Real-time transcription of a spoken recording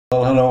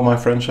Hello my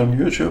friends on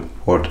YouTube.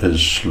 What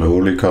is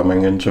slowly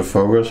coming into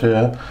focus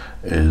here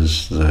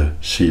is the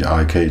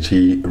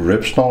CRKT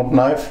Ripsnort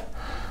knife,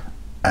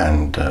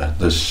 and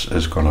this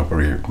is gonna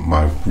be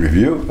my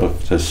review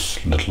of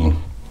this little,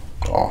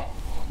 or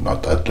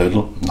not that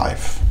little,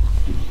 knife.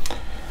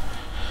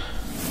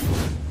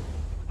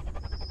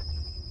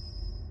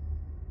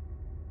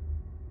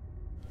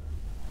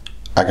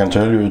 I can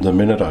tell you, the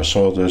minute I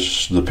saw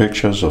the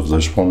pictures of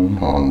this one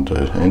on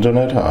the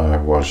internet, I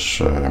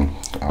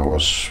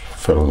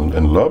fell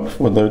in love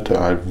with it.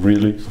 I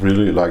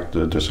really liked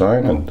the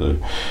design and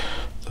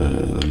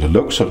the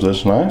looks of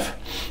this knife,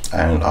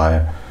 and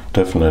I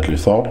definitely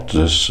thought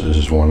this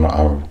is one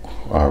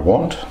I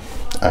want,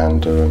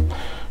 and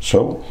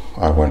so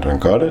I went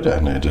and got it,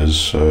 and it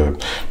is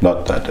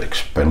not that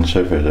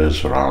expensive. It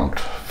is around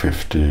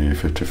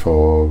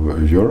 54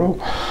 euro,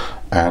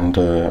 and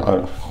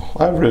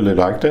I really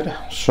liked it,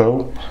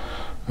 so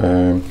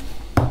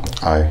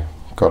I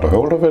got a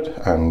hold of it,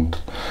 and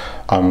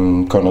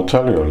I'm gonna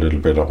tell you a little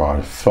bit of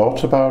my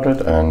thoughts about it.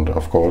 And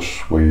of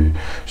course we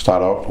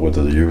start out with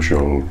the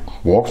usual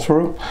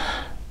walkthrough,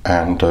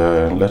 and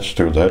let's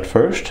do that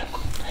first.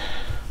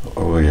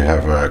 We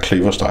have a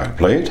cleaver style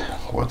blade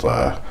with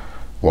a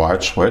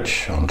wide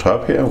switch on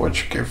top here,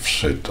 which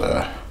gives it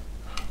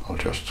I'll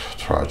just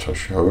try to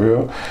show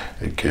you.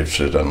 It gives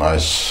it a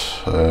nice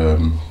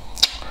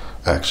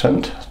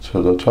accent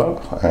to the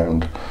top,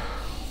 and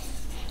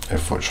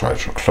if we try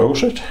to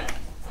close it,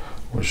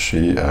 we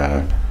see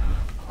a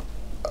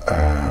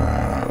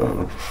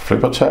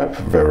flipper tab,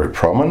 very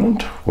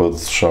prominent, with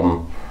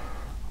some,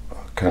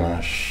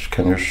 can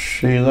you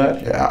see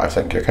that? Yeah, I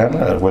think you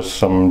can, with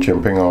some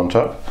jimping on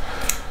top.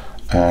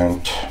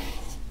 And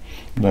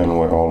then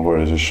we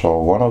already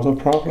saw one of the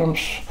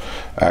problems.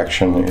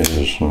 Action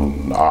is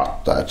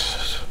not that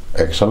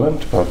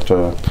excellent, but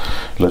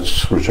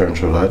let's return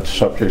to that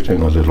subject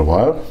in a little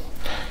while.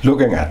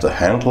 Looking at the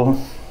handle,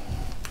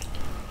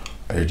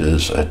 it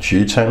is a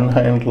G10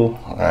 handle,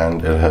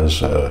 and it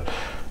has a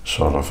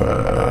sort of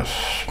a,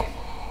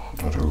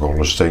 what do we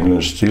call, a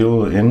stainless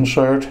steel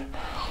insert,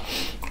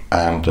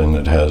 and then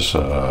it has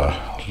a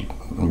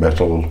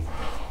metal,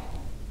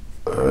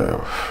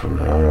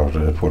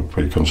 it would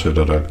be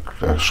considered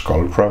a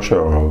skull crusher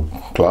or a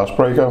glass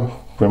breaker,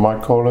 we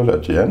might call it,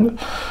 at the end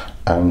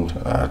and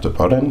at the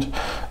butt end,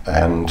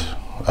 and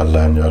a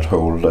lanyard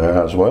hole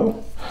there as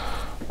well,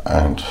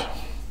 and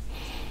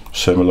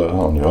similar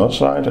on the other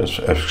side,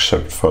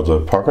 except for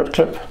the pocket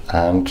clip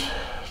and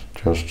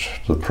just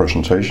the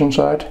presentation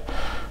side.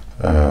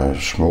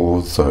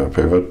 Smooth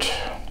pivot,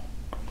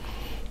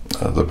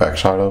 the back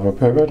side of a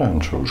pivot,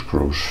 and 2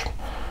 screws,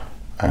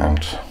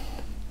 and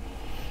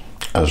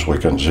as we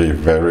can see,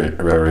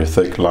 very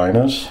thick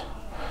liners,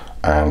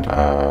 and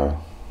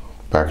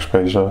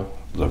backspacer,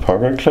 the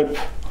pocket clip,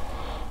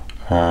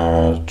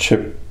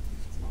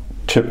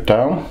 tip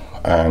down,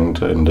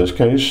 and in this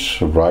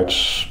case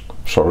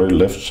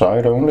left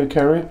side only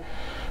carry,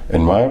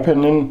 in my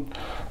opinion.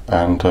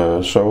 And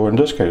so in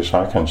this case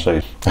I can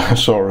say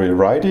sorry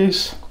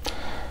righties,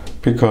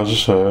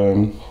 because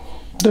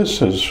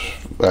this is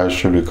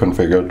actually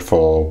configured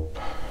for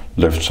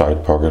left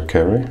side pocket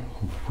carry,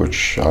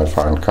 which I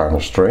find kind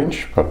of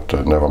strange, but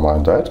never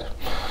mind that.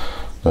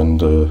 Then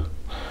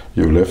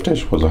you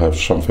lefties will have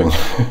something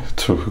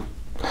to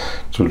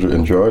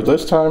enjoy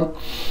this time.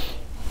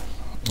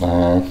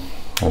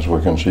 As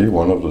we can see,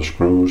 one of the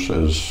screws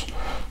is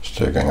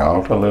sticking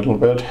out a little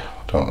bit.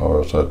 Don't know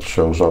if that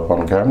shows up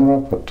on camera,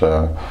 but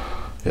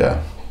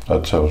yeah,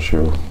 that tells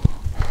you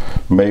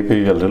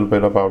maybe a little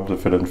bit about the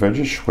fit and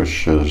finish,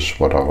 which is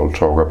what I will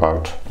talk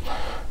about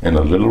in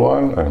a little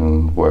while,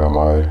 and where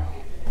my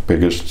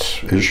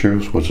biggest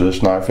issues with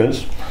this knife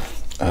is.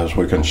 As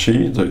we can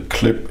see, the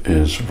clip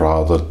is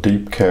rather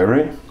deep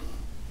carry,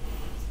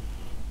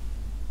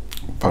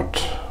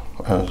 but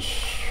as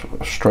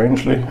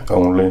strangely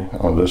only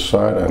on this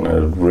side, and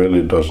it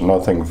really does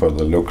nothing for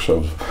the looks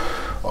of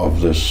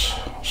this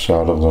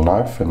side of the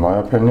knife, in my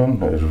opinion.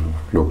 It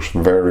looks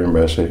very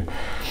messy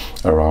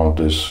around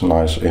this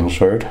nice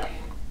insert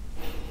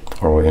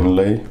or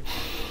inlay,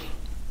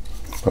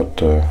 but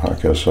I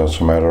guess that's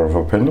a matter of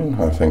opinion.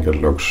 I think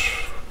it looks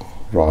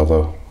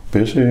rather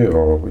busy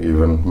or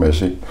even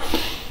messy.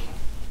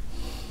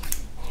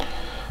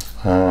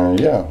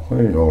 Yeah,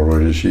 we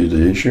already see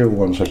the issue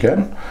once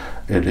again.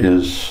 It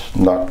is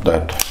not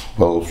that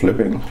well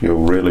flipping. You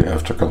really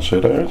have to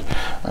consider it,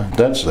 and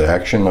that's the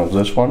action of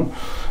this one.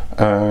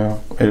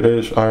 It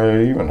is,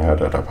 I even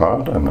had it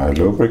apart and I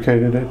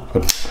lubricated it,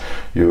 but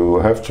you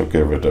have to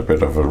give it a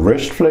bit of a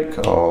wrist flick,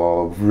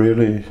 or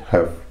really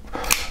have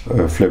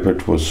flip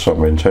it with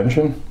some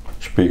intention.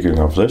 Speaking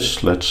of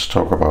this, let's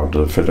talk about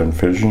the fit and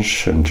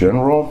finish in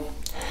general.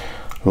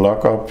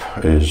 Lockup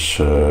is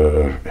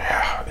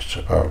yeah, it's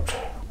about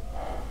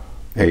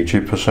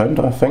 80%,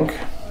 I think.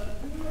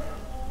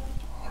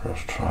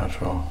 Just try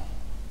to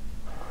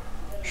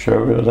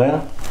show you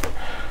there.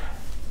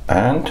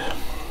 And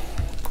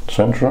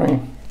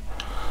centering,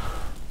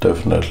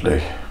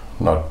 definitely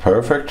not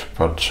perfect,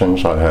 but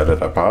since I had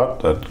it apart,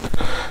 that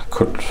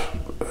could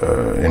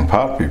in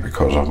part be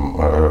because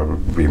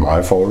of be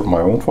my fault,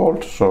 my own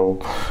fault, so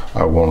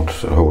I won't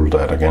hold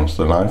that against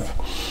the knife.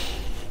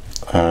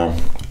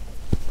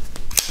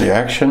 The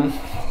action,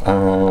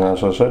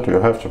 as I said, you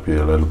have to be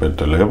a little bit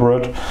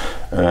deliberate.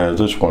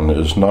 This one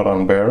is not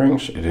on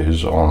bearings, it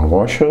is on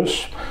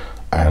washers,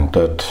 and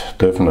that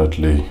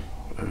definitely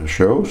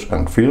shows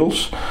and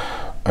feels.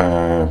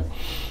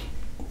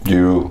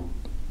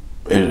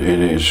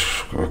 It is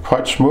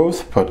quite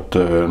smooth, but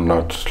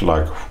not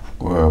like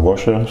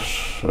washers,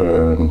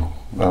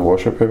 a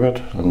washer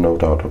pivot, no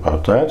doubt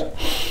about that.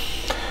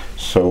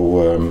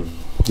 So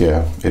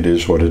yeah, it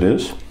is what it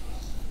is.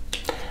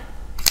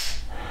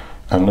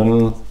 And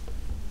then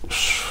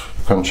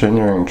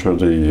continuing to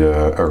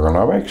the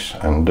ergonomics,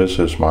 and this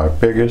is my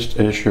biggest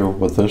issue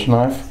with this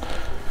knife.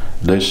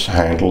 This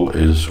handle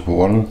is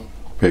one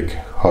big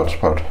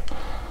hotspot,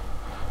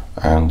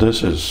 and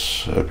this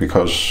is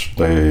because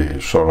they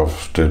sort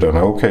of did an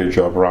okay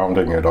job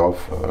rounding it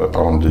off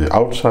on the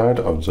outside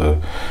of the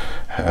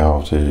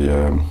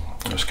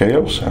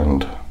scales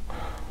and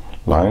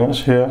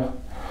liners here,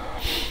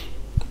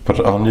 but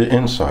on the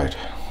inside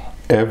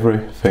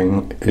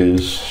everything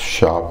is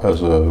sharp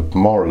as a,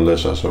 more or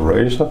less as a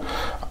razor.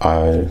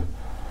 I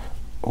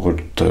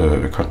would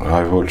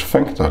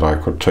think that I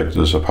could take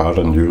this apart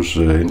and use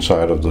the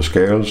inside of the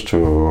scales to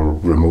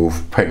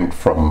remove paint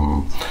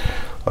from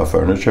a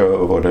furniture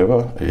or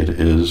whatever. It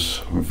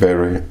is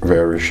very,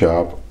 very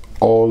sharp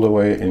all the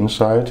way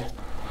inside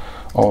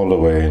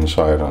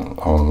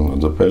on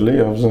the belly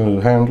of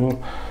the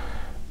handle.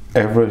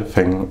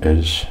 Everything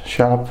is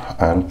sharp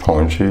and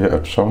pointy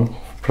at some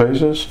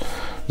places.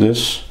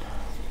 This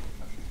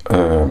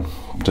the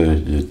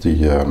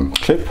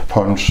clip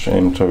punches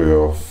into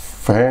your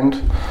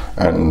hand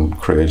and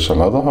creates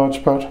another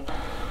hotspot,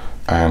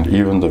 and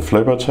even the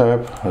flipper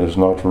tab is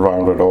not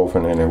rounded off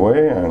in any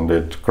way, and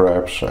it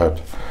grabs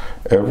at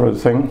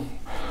everything.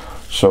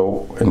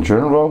 So in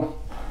general,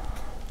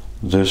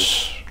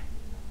 this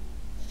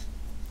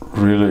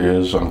really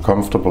is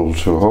uncomfortable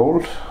to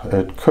hold.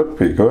 It could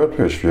be good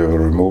if you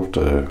remove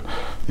the,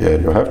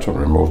 you have to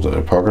remove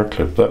the pocket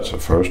clip. That's the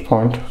first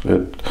point.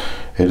 It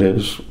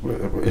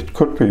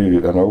could be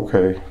an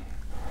okay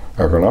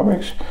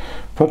ergonomics,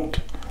 but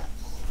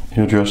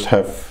you just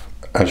have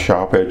a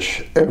sharp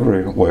edge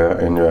everywhere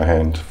in your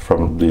hand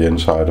from the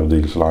inside of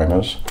these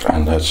liners,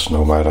 and that's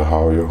no matter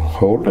how you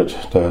hold it.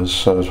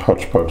 There's a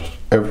hotspot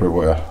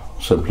everywhere,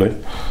 simply.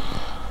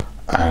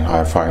 And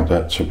I find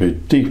that to be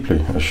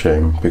deeply a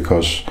shame,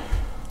 because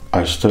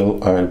I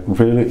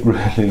really,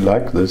 really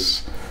like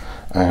this,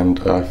 and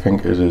I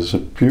think it is a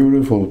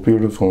beautiful,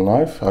 beautiful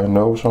knife. I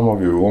know some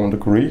of you won't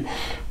agree,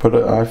 but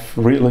I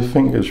really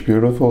think it's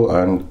beautiful,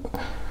 and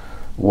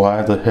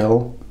why the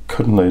hell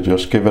couldn't they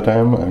just give a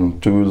damn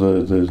and do the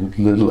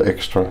little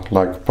extra,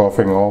 like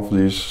buffing off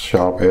these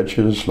sharp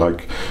edges,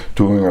 like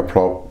doing a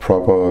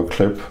proper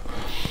clip,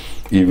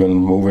 even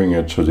moving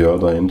it to the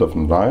other end of the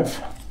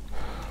knife?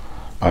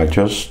 I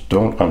just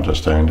don't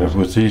understand it.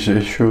 With these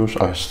issues,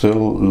 I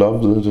still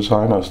love the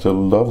design, I still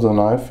love the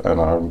knife, and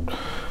I'm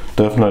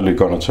definitely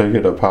gonna take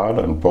it apart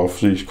and buff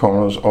these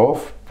corners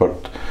off,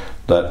 but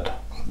that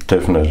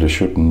definitely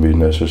shouldn't be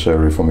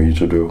necessary for me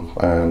to do,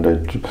 and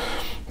it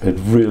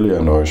really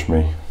annoys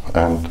me.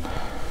 And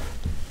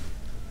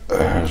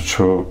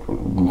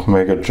to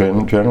make a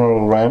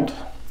general rant,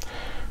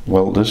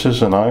 well, this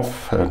is a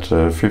knife at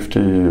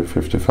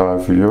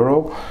 50-55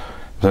 euro.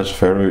 That's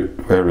very,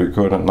 very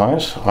good and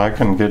nice. I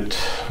can get,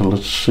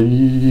 let's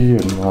see,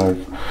 I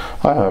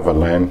have a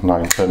Land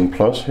 910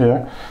 Plus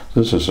here.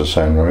 This is a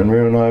San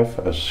Remo knife,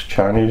 a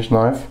Chinese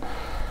knife.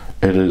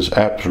 It is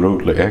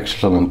absolutely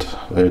excellent.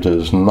 It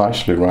is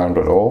nicely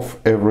rounded off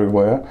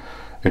everywhere.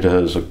 It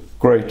has a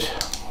great,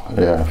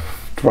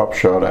 drop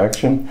shot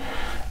action,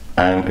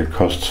 and it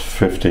costs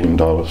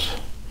 $15.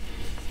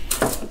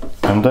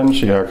 And then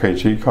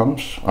CRKT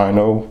comes. I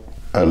know,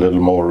 a little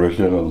more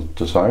original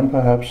design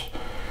perhaps,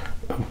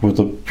 with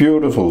a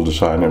beautiful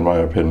design in my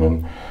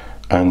opinion,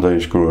 and they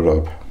screw it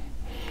up.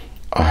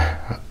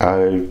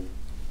 I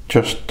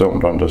just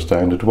don't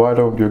understand it. Why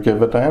don't you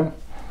give a damn?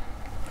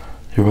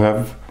 You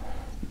have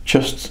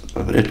just,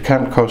 it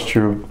can't cost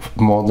you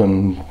more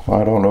than,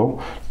 I don't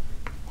know,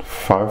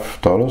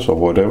 $5 or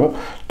whatever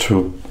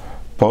to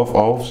buff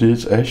off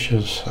these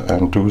edges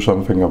and do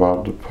something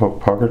about the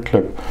pocket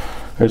clip.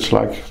 It's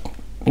like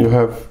you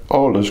have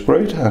all this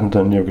great and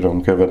then you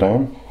don't give a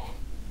damn.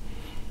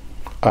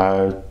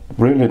 I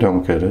really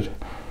don't get it.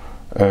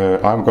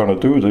 I'm gonna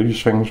do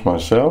these things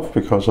myself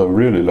because I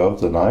really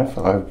love the knife.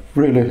 I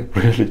really,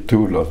 really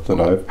do love the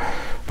knife,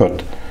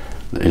 but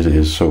it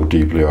is so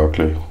deeply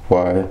ugly.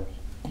 Why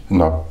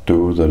not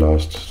do the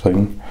last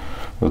thing,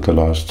 the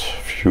last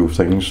few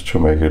things to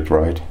make it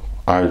right?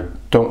 I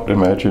don't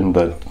imagine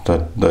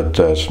that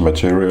there's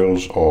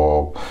materials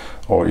or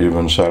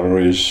even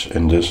salaries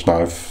in this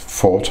knife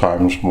 4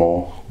 times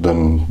more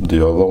than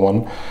the other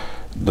one.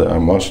 There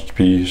must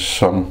be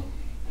some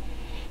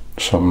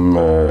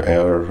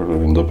air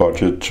in the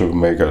budget to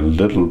make a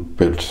little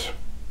bit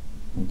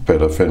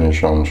better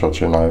finish on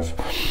such a knife.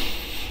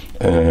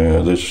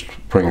 this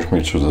brings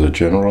me to the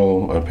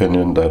general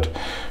opinion that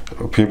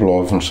people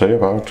often say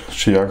about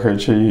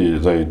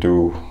CRKT,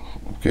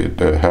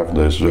 they have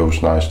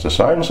those nice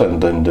designs,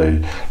 and then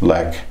they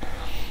lack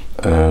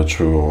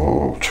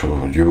to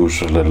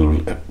use a little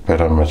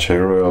better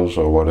materials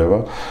or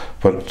whatever.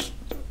 But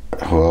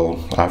well,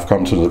 I've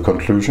come to the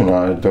conclusion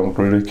I don't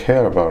really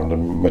care about the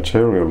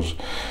materials.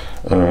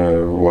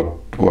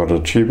 What a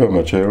cheaper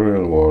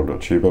material or a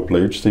cheaper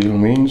blade steel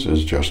means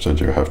is just that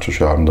you have to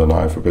sharpen the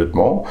knife a bit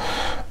more,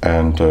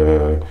 and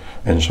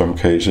in some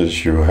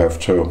cases you have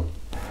to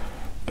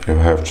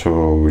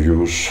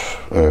use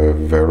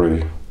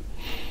very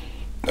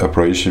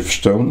abrasive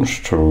stones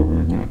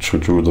to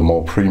do the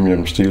more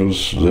premium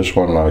steels. This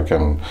one I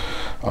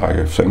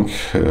think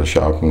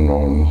sharpen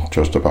on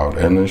just about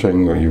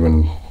anything,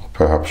 even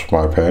perhaps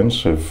my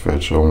pants if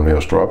it's only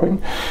a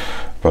stropping.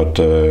 But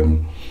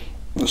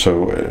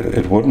so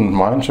it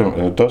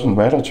doesn't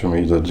matter to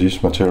me that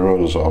these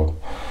materials are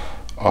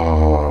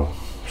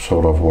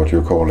sort of what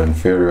you call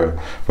inferior,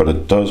 but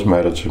it does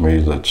matter to me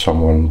that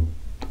someone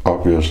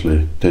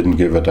obviously didn't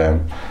give a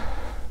damn,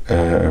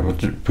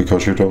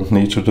 because you don't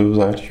need to do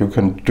that. You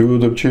can do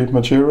the cheap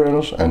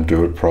materials and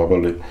do it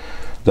properly.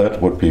 That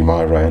would be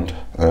my rant,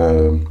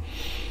 and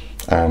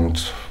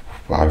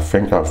I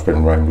think I've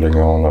been rambling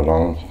on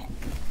along.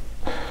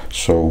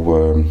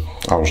 So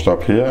I'll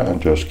stop here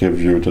and just give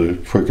you the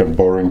quick and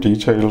boring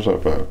details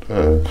about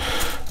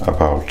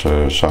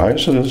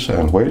sizes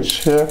and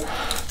weights here.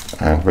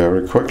 And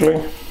very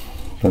quickly,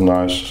 the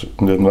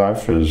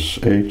knife is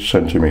 8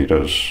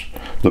 centimeters.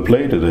 The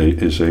blade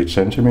is 8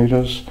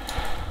 centimeters.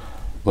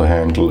 The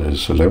handle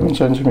is 11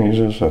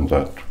 centimeters, and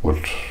that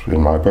would,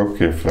 in my book,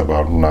 give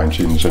about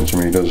 19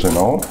 centimeters in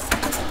all.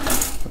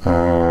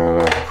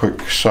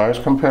 Quick size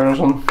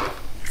comparison.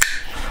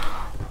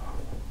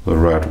 The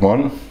red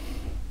one.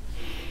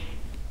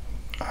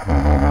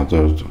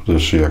 The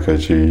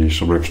CRKT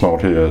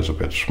Ripsnort here is a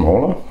bit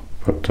smaller,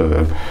 but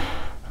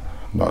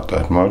not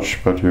that much,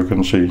 but you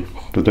can see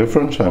the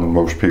difference, and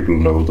most people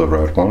know the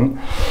red one.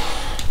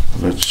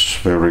 Let's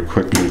very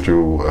quickly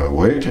do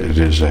weight. It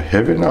is a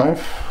heavy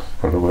knife,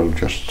 but we'll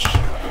just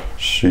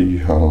see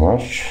how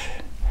much.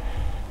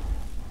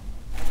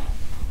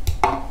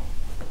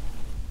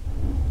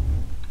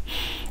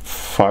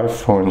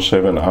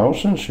 5.7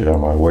 ounces. Yeah,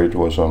 my weight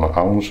was on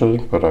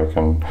ounces, but I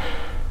can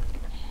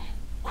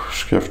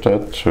shift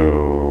that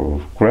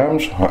to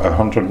grams.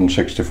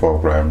 164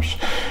 grams.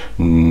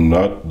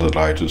 Not the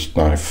lightest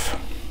knife.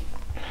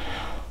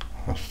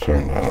 Let's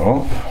turn that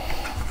off.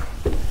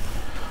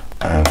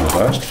 And the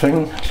last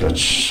thing,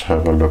 let's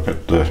have a look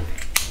at the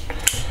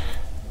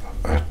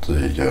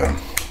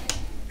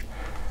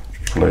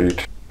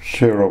blade.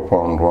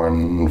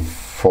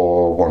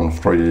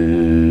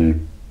 0.1413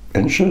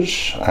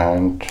 inches,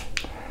 and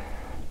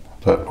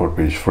that would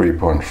be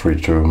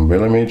 3.32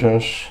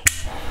 millimeters.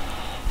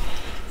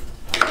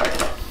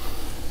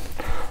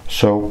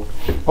 So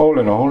all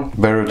in all,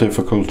 very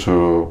difficult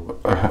to,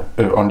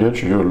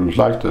 unless you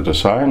like the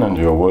design and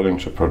you're willing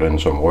to put in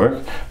some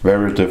work,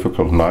 very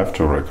difficult knife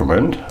to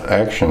recommend.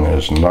 Action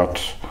is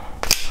not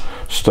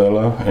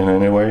stellar in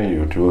any way.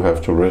 You do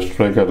have to wrist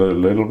flick it a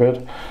little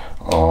bit,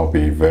 or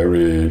be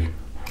very,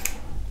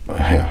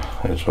 yeah,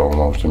 it's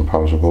almost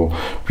impossible.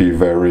 Be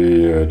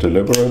very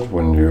deliberate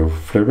when you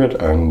flip it,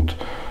 and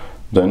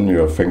then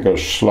your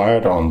fingers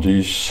slide on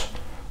these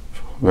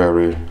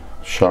very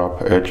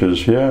sharp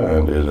edges here,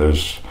 and it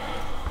is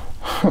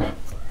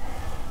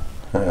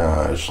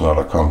it's not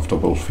a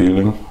comfortable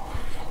feeling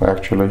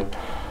actually,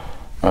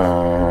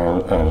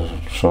 and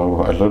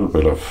so a little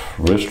bit of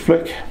wrist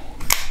flick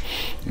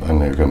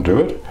and you can do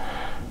it.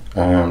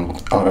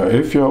 And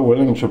if you're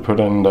willing to put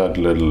in that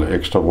little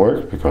extra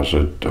work, because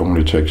it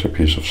only takes a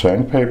piece of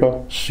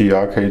sandpaper,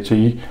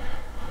 CRKT,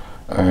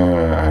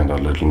 and a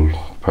little,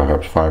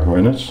 perhaps 5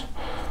 minutes,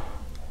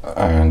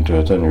 and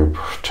then you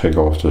take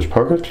off this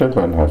pocket clip,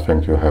 and I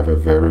think you have a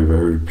very,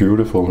 very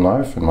beautiful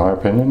knife, in my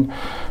opinion.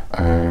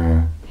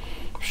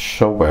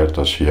 So bad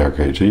that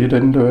CRKT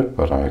didn't do it,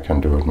 but I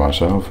can do it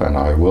myself, and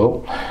I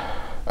will.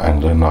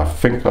 And then I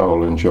think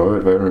I'll enjoy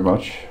it very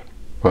much,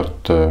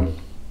 but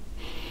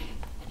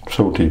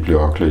so deeply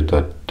ugly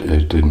that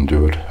it didn't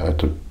do it at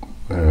the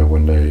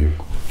when they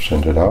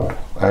sent it out,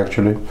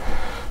 actually.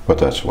 But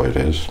that's the way it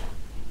is.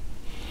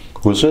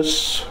 With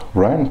this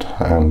rant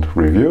and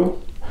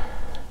review,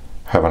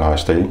 have a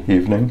nice day,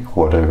 evening,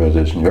 whatever it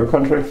is in your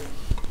country.